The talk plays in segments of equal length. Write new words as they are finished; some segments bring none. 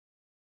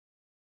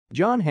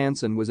John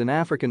Hanson was an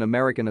African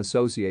American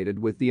associated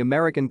with the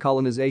American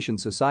Colonization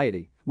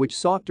Society, which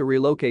sought to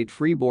relocate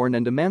freeborn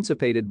and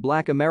emancipated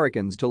Black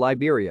Americans to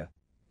Liberia.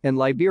 In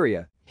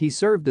Liberia, he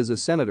served as a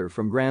senator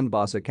from Grand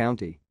Bassa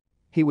County.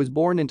 He was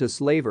born into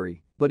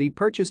slavery, but he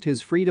purchased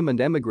his freedom and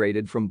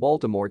emigrated from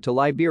Baltimore to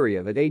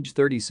Liberia at age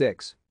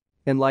 36.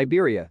 In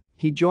Liberia,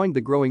 he joined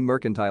the growing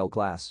mercantile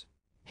class.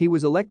 He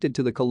was elected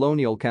to the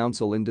Colonial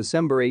Council in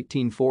December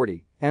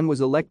 1840 and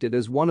was elected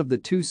as one of the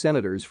 2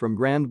 senators from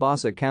Grand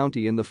Bassa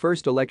County in the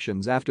first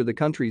elections after the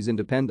country's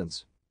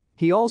independence.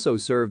 He also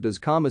served as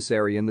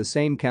commissary in the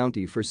same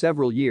county for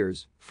several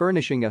years,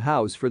 furnishing a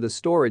house for the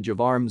storage of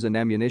arms and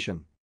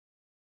ammunition.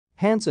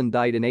 Hanson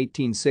died in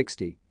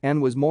 1860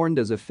 and was mourned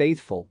as a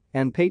faithful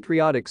and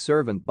patriotic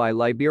servant by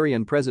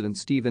Liberian President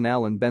Stephen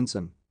Allen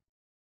Benson.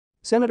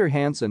 Senator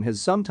Hanson has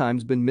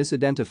sometimes been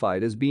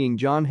misidentified as being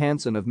John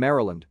Hanson of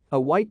Maryland, a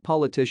white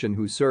politician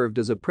who served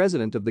as a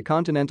president of the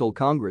Continental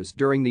Congress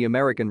during the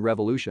American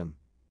Revolution.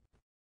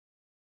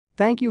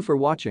 Thank you for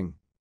watching.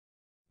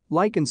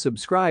 Like and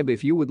subscribe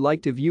if you would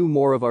like to view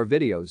more of our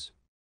videos.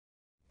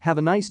 Have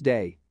a nice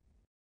day.